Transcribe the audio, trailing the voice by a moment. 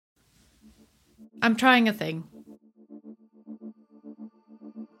I'm trying a thing.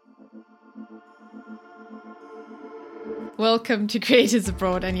 Welcome to Creators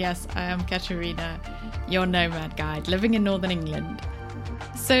Abroad, and yes, I am Katerina, your nomad guide, living in Northern England.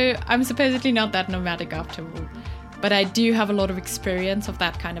 So I'm supposedly not that nomadic after all, but I do have a lot of experience of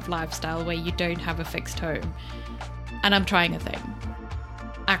that kind of lifestyle where you don't have a fixed home. And I'm trying a thing.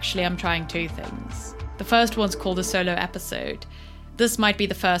 Actually, I'm trying two things. The first one's called a solo episode. This might be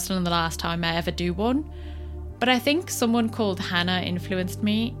the first and the last time I ever do one, but I think someone called Hannah influenced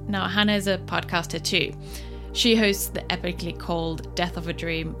me. Now, Hannah is a podcaster too. She hosts the epically called Death of a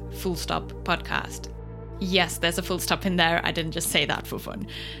Dream Full Stop podcast. Yes, there's a full stop in there. I didn't just say that for fun.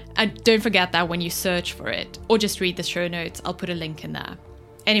 And don't forget that when you search for it, or just read the show notes, I'll put a link in there.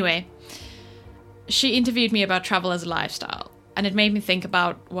 Anyway, she interviewed me about travel as a lifestyle, and it made me think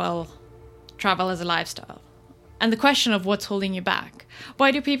about, well, travel as a lifestyle. And the question of what's holding you back.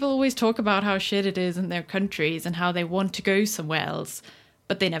 Why do people always talk about how shit it is in their countries and how they want to go somewhere else,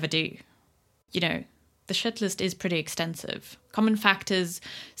 but they never do? You know, the shit list is pretty extensive. Common factors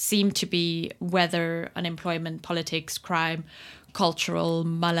seem to be weather, unemployment, politics, crime, cultural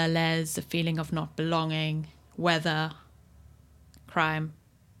malaise, a feeling of not belonging, weather, crime,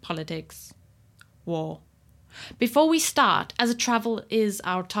 politics, war. Before we start, as travel is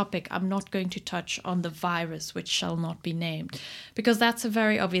our topic, I'm not going to touch on the virus which shall not be named, because that's a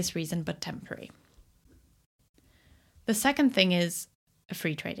very obvious reason but temporary. The second thing is a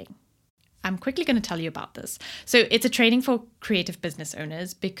free trading. I'm quickly going to tell you about this. So it's a training for creative business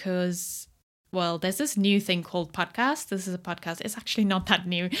owners because, well, there's this new thing called podcast. This is a podcast. It's actually not that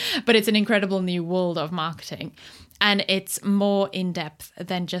new, but it's an incredible new world of marketing. And it's more in-depth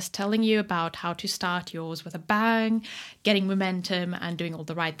than just telling you about how to start yours with a bang, getting momentum and doing all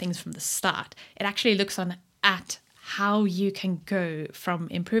the right things from the start. It actually looks at how you can go from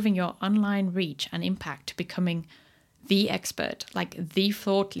improving your online reach and impact to becoming the expert, like the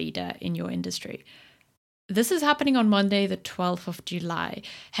thought leader in your industry. This is happening on Monday, the 12th of July.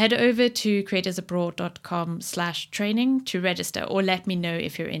 Head over to creatorsabroad.com/training to register, or let me know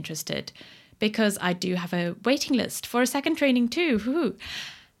if you're interested, because I do have a waiting list for a second training too. Woo-hoo.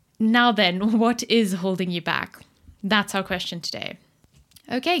 Now then, what is holding you back? That's our question today.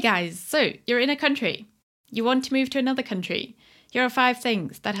 Okay, guys, so you're in a country. You want to move to another country. Here are 5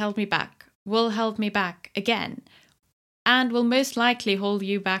 things that held me back, will hold me back again, and will most likely hold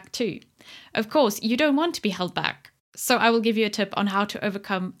you back too. Of course, you don't want to be held back, so I will give you a tip on how to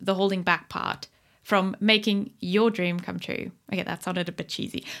overcome the holding back part from making your dream come true. Okay, that sounded a bit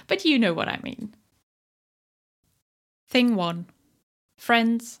cheesy, but you know what I mean. Thing 1,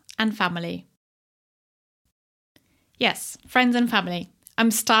 friends and family. Yes, friends and family.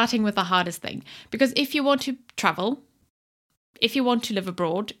 I'm starting with the hardest thing, because if you want to travel, if you want to live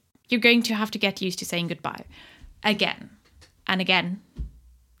abroad, you're going to have to get used to saying goodbye. Again and again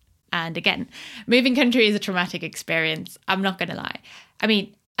and again. Moving country is a traumatic experience. I'm not going to lie. I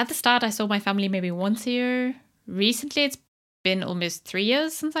mean, at the start, I saw my family maybe once a year. Recently, it's been almost 3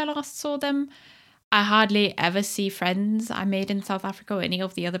 years since I last saw them. I hardly ever see friends I made in South Africa or any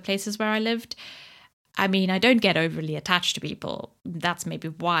of the other places where I lived. I mean, I don't get overly attached to people. That's maybe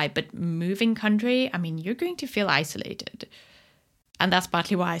why. But moving country, I mean, you're going to feel isolated. And that's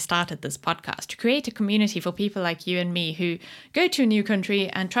partly why I started this podcast, to create a community for people like you and me who go to a new country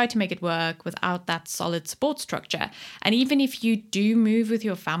and try to make it work without that solid support structure. And even if you do move with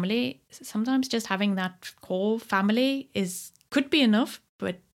your family, sometimes just having that core family could be enough,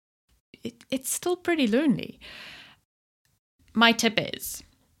 but it's still pretty lonely. My tip is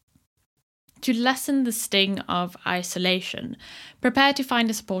to lessen the sting of isolation, prepare to find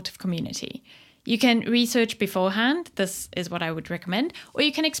a supportive community. You can research beforehand, this is what I would recommend, or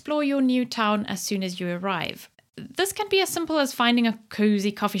you can explore your new town as soon as you arrive. This can be as simple as finding a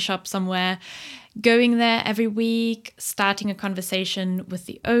cozy coffee shop somewhere, going there every week, starting a conversation with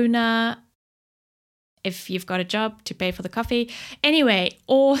the owner, if you've got a job to pay for the coffee. Anyway,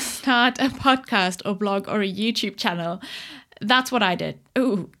 or start a podcast or blog or a YouTube channel. That's what I did.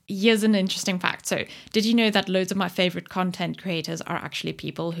 Oh, here's an interesting fact. So, did you know that loads of my favorite content creators are actually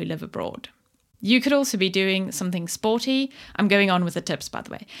people who live abroad? You could also be doing something sporty. I'm going on with the tips, by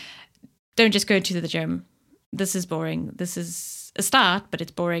the way. Don't just go to the gym. This is boring. This is a start, but it's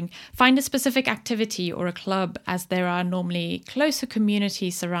boring. Find a specific activity or a club, as there are normally closer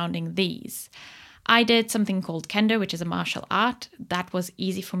communities surrounding these. I did something called Kendo, which is a martial art. That was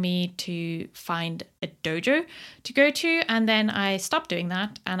easy for me to find a dojo to go to. And then I stopped doing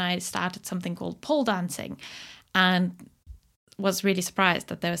that and I started something called pole dancing. And was really surprised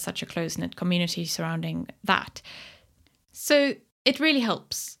that there was such a close-knit community surrounding that. So it really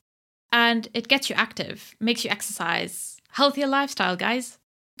helps. And it gets you active, makes you exercise. Healthier lifestyle, guys.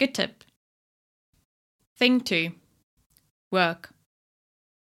 Good tip. Thing 2, work.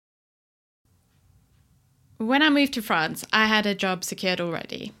 When I moved to France, I had a job secured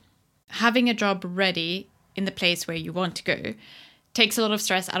already. Having a job ready in the place where you want to go takes a lot of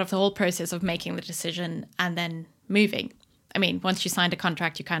stress out of the whole process of making the decision and then moving. I mean, once you signed a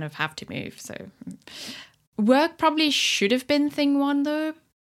contract, you kind of have to move. So work probably should have been thing 1, though.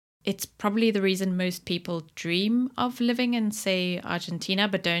 It's probably the reason most people dream of living in, say, Argentina,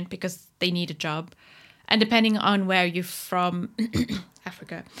 but don't because they need a job. And depending on where you're from,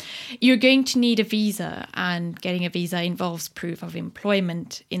 Africa, you're going to need a visa, and getting a visa involves proof of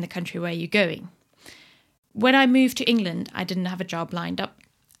employment in the country where you're going. When I moved to England, I didn't have a job lined up.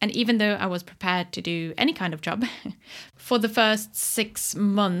 And even though I was prepared to do any kind of job, for the first 6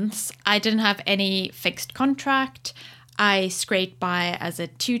 months, I didn't have any fixed contract. I scraped by as a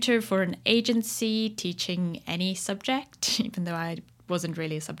tutor for an agency teaching any subject, even though I wasn't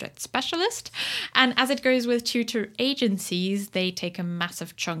really a subject specialist. And as it goes with tutor agencies, they take a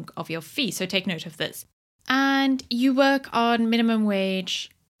massive chunk of your fee. So take note of this. And you work on minimum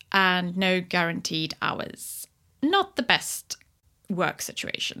wage and no guaranteed hours. Not the best work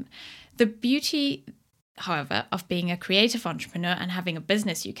situation. The beauty, however, of being a creative entrepreneur and having a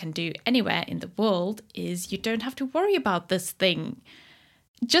business you can do anywhere in the world is you don't have to worry about this thing.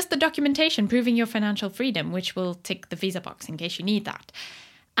 Just the documentation proving your financial freedom, which will tick the visa box in case you need that.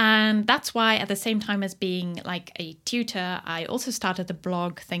 And that's why at the same time as being like a tutor, I also started a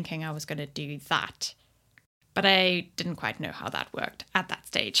blog thinking I was going to do that. But I didn't quite know how that worked at that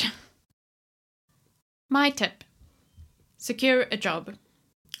stage. My tip: secure a job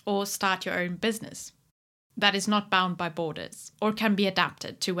or start your own business that is not bound by borders or can be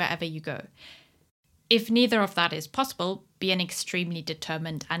adapted to wherever you go. If neither of that is possible, be an extremely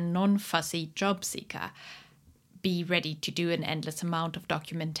determined and non-fussy job seeker. Be ready to do an endless amount of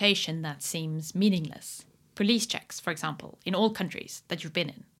documentation that seems meaningless. Police checks, for example, in all countries that you've been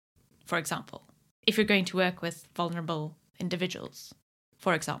in, for example. If you're going to work with vulnerable individuals,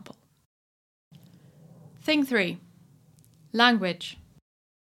 for example. Thing 3, language.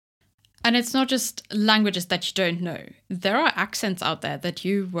 And it's not just languages that you don't know. There are accents out there that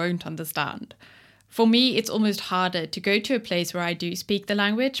you won't understand. For me, it's almost harder to go to a place where I do speak the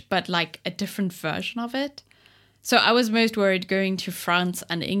language, but like a different version of it. So I was most worried going to France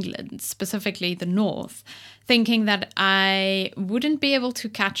and England, specifically the north, thinking that I wouldn't be able to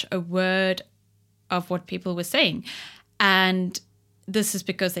catch a word of what people were saying. And this is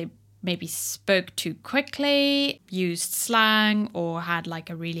because they maybe spoke too quickly, used slang, or had like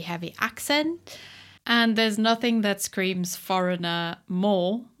a really heavy accent. And there's nothing that screams foreigner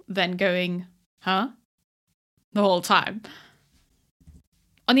more than going, huh? The whole time.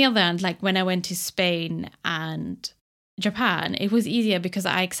 On the other hand, like when I went to Spain and Japan, it was easier because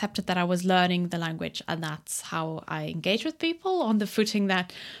I accepted that I was learning the language, and that's how I engage with people, on the footing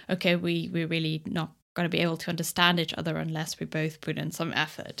that, okay, we're really not going to be able to understand each other unless we both put in some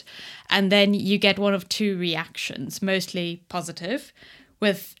effort. And then you get one of two reactions, mostly positive,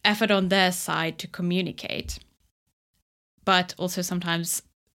 with effort on their side to communicate, but also sometimes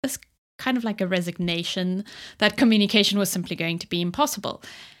it's kind of like a resignation that communication was simply going to be impossible.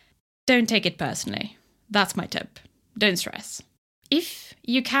 Don't take it personally. That's my tip. Don't stress. If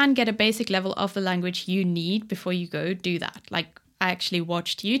you can get a basic level of the language you need before you go, do that. Like, I actually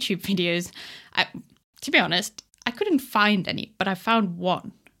watched YouTube videos. To be honest, I couldn't find any, but I found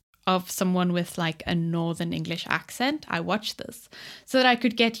one of someone with like a Northern English accent. I watched this so that I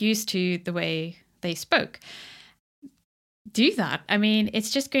could get used to the way they spoke. Do that. I mean, it's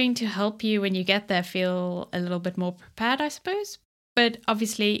just going to help you when you get there feel a little bit more prepared, I suppose. But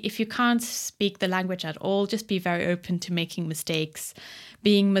obviously, if you can't speak the language at all, just be very open to making mistakes,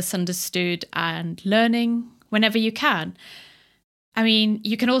 being misunderstood, and learning whenever you can. I mean,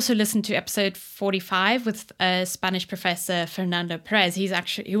 you can also listen to episode 45 with Spanish professor Fernando Perez. He's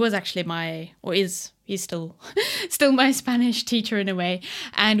still my Spanish teacher in a way.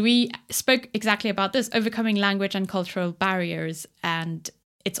 And we spoke exactly about this, overcoming language and cultural barriers. And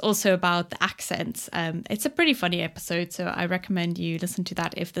it's also about the accents. It's a pretty funny episode, so I recommend you listen to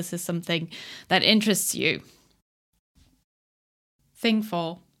that if this is something that interests you. Thing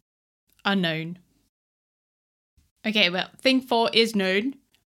 4, unknown. Okay, well, thing 4 is known,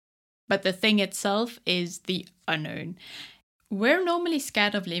 but the thing itself is the unknown. We're normally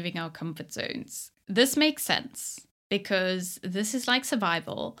scared of leaving our comfort zones. This makes sense because this is like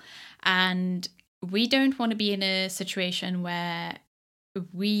survival, and we don't want to be in a situation where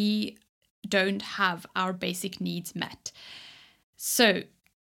we don't have our basic needs met. So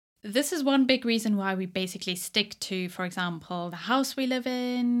this is one big reason why we basically stick to, for example, the house we live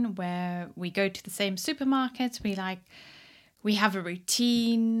in, where we go to the same supermarkets. We have a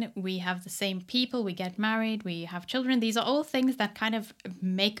routine, we have the same people, we get married, we have children. These are all things that kind of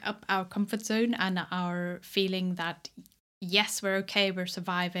make up our comfort zone and our feeling that, yes, we're okay, we're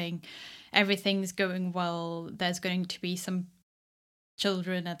surviving, everything's going well, there's going to be some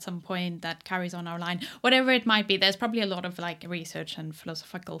children at some point that carries on our line, whatever it might be. There's probably a lot of like research and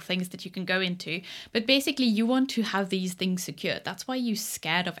philosophical things that you can go into, but basically you want to have these things secured. That's why you're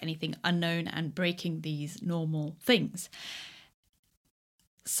scared of anything unknown and breaking these normal things.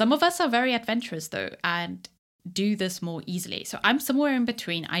 Some of us are very adventurous though and do this more easily. So I'm somewhere in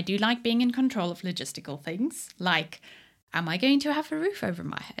between. I do like being in control of logistical things, like, am I going to have a roof over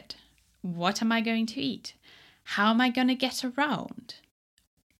my head? What am I going to eat? How am I going to get around?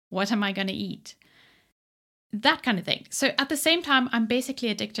 What am I going to eat? That kind of thing. So at the same time, I'm basically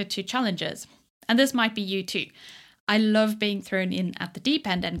addicted to challenges. And this might be you too. I love being thrown in at the deep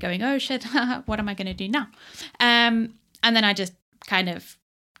end and going, oh shit, what am I going to do now? And then I just kind of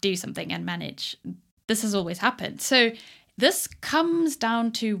do something and manage. This has always happened. So this comes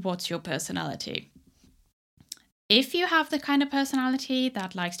down to what's your personality. If you have the kind of personality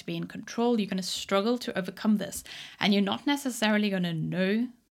that likes to be in control, you're going to struggle to overcome this. And you're not necessarily going to know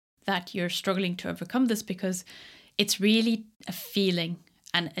that you're struggling to overcome this because it's really a feeling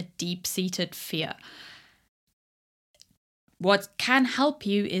and a deep-seated fear. What can help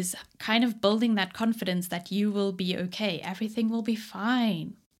you is kind of building that confidence that you will be okay. Everything will be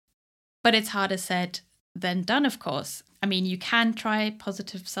fine. But it's harder said than done, of course. I mean, you can try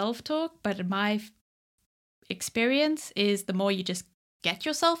positive self-talk, but my experience is the more you just get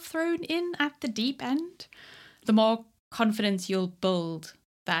yourself thrown in at the deep end, the more confidence you'll build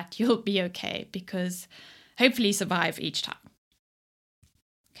that you'll be okay, because hopefully survive each time.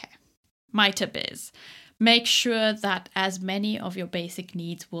 Okay. My tip is make sure that as many of your basic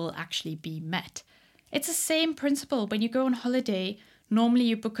needs will actually be met. It's the same principle when you go on holiday. Normally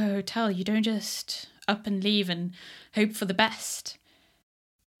you book a hotel. You don't just up and leave and hope for the best.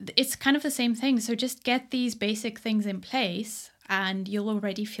 It's kind of the same thing. So just get these basic things in place and you'll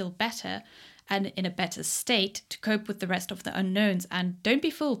already feel better and in a better state to cope with the rest of the unknowns. And don't be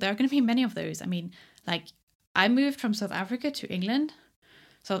fooled, there are going to be many of those. I mean, like, I moved from South Africa to England.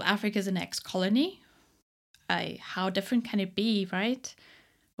 South Africa is an ex-colony. How different can it be, right?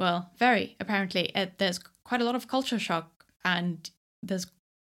 Well, very, apparently. There's quite a lot of culture shock and there's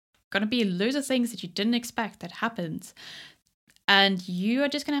going to be loads of things that you didn't expect that happens. And you are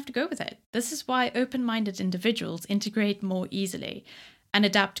just going to have to go with it. This is why open-minded individuals integrate more easily and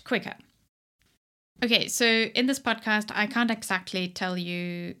adapt quicker. Okay, so in this podcast, I can't exactly tell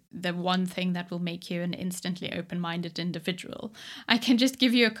you the one thing that will make you an instantly open-minded individual. I can just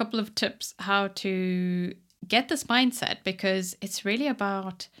give you a couple of tips how to get this mindset, because it's really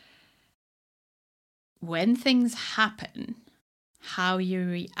about when things happen, how you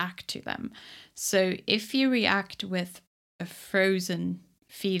react to them. So if you react with a frozen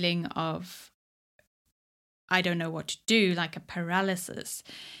feeling of, I don't know what to do, like a paralysis,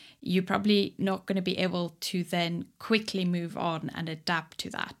 you're probably not going to be able to then quickly move on and adapt to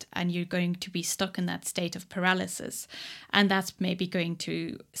that. And you're going to be stuck in that state of paralysis. And that's maybe going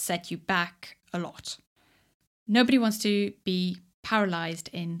to set you back a lot. Nobody wants to be paralyzed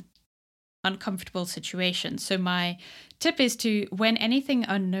in uncomfortable situations. So my tip is to, when anything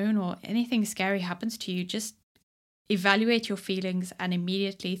unknown or anything scary happens to you, just evaluate your feelings and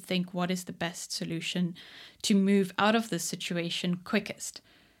immediately think what is the best solution to move out of this situation quickest.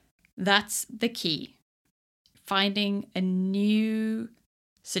 That's the key. Finding a new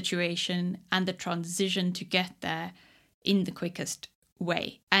situation and the transition to get there in the quickest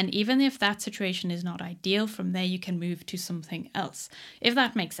way. And even if that situation is not ideal, from there you can move to something else, if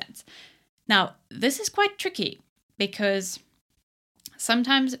that makes sense. Now, this is quite tricky because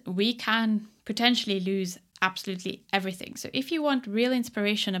sometimes we can potentially lose absolutely everything. So if you want real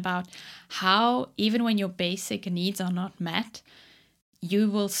inspiration about how, even when your basic needs are not met,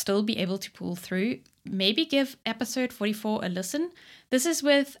 you will still be able to pull through, maybe give episode 44 a listen. This is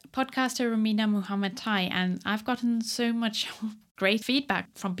with podcaster Romina Muhammad Tai, and I've gotten so much great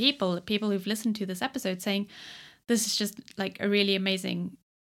feedback from people who've listened to this episode saying this is just like a really amazing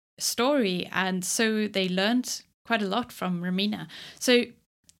story. And so they learned quite a lot from Romina. So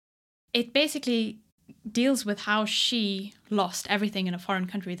it basically deals with how she lost everything in a foreign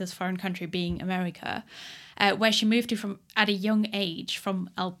country, this foreign country being America, where she moved to from at a young age from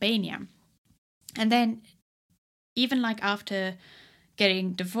Albania. And then even like after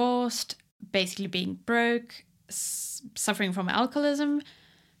getting divorced, basically being broke, suffering from alcoholism,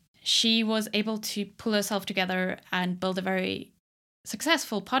 she was able to pull herself together and build a very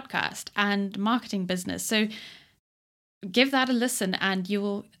successful podcast and marketing business. So give that a listen and you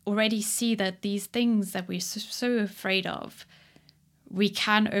will already see that these things that we're so afraid of, we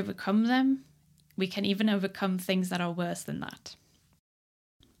can overcome them. We can even overcome things that are worse than that.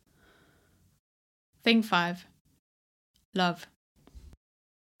 Thing 5, love.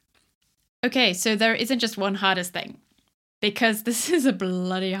 Okay, so there isn't just one hardest thing, because this is a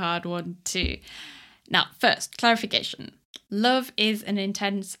bloody hard one too. Now, first, clarification. Love is an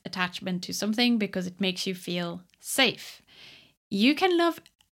intense attachment to something because it makes you feel safe. You can love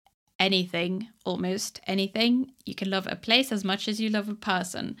anything, almost anything. You can love a place as much as you love a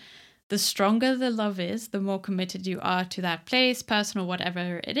person. The stronger the love is, the more committed you are to that place, person, or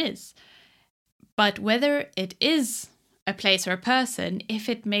whatever it is. But whether it is a place or a person, if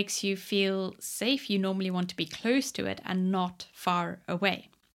it makes you feel safe, you normally want to be close to it and not far away.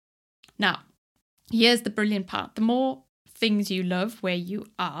 Now, here's the brilliant part. The more things you love where you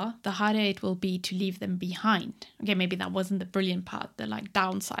are, the harder it will be to leave them behind. Okay, maybe that wasn't the brilliant part, the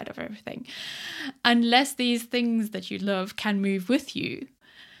downside of everything. Unless these things that you love can move with you.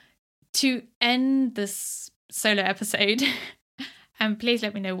 To end this solo episode, and please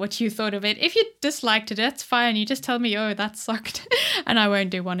let me know what you thought of it. If you disliked it, that's fine. You just tell me, oh, that sucked, and I won't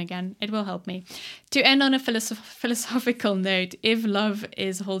do one again. It will help me. To end on a philosophical note, if love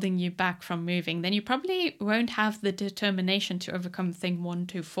is holding you back from moving, then you probably won't have the determination to overcome thing 1,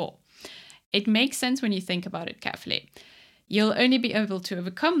 2, 4. It makes sense when you think about it carefully. You'll only be able to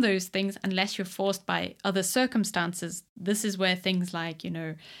overcome those things unless you're forced by other circumstances. This is where things like,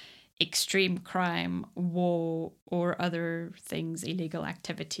 extreme crime, war, or other things, illegal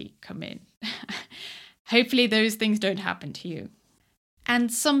activity come in. Hopefully those things don't happen to you.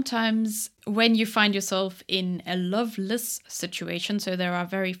 And sometimes when you find yourself in a loveless situation, so there are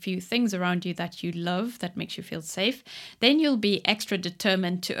very few things around you that you love that makes you feel safe, then you'll be extra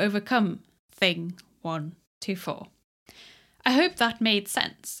determined to overcome thing 1, 2, 4. I hope that made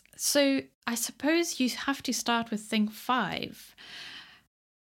sense. So I suppose you have to start with thing 5.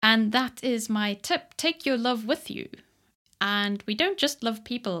 And that is my tip. Take your love with you. And we don't just love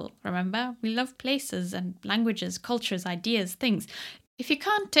people, remember? We love places and languages, cultures, ideas, things. If you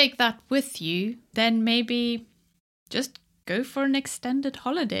can't take that with you, then maybe just go for an extended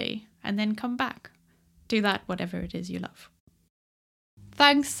holiday and then come back. Do that, whatever it is you love.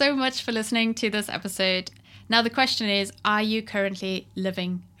 Thanks so much for listening to this episode. Now the question is, are you currently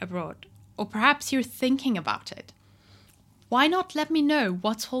living abroad? Or perhaps you're thinking about it. Why not let me know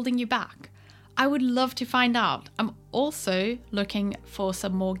what's holding you back? I would love to find out. I'm also looking for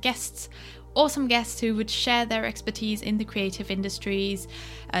some more guests, awesome guests who would share their expertise in the creative industries,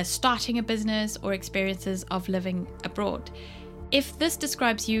 starting a business, or experiences of living abroad. If this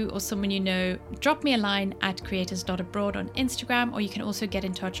describes you or someone you know, drop me a line at creators.abroad on Instagram, or you can also get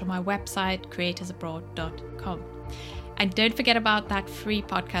in touch on my website, creatorsabroad.com. And don't forget about that free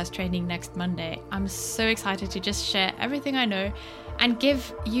podcast training next Monday. I'm so excited to just share everything I know and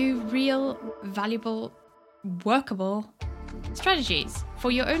give you real, valuable, workable strategies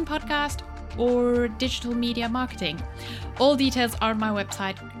for your own podcast or digital media marketing. All details are on my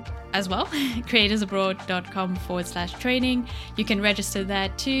website as well, creatorsabroad.com/training. You can register there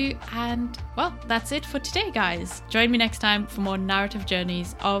too. And well, that's it for today, guys. Join me next time for more narrative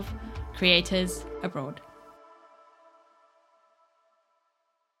journeys of creators abroad.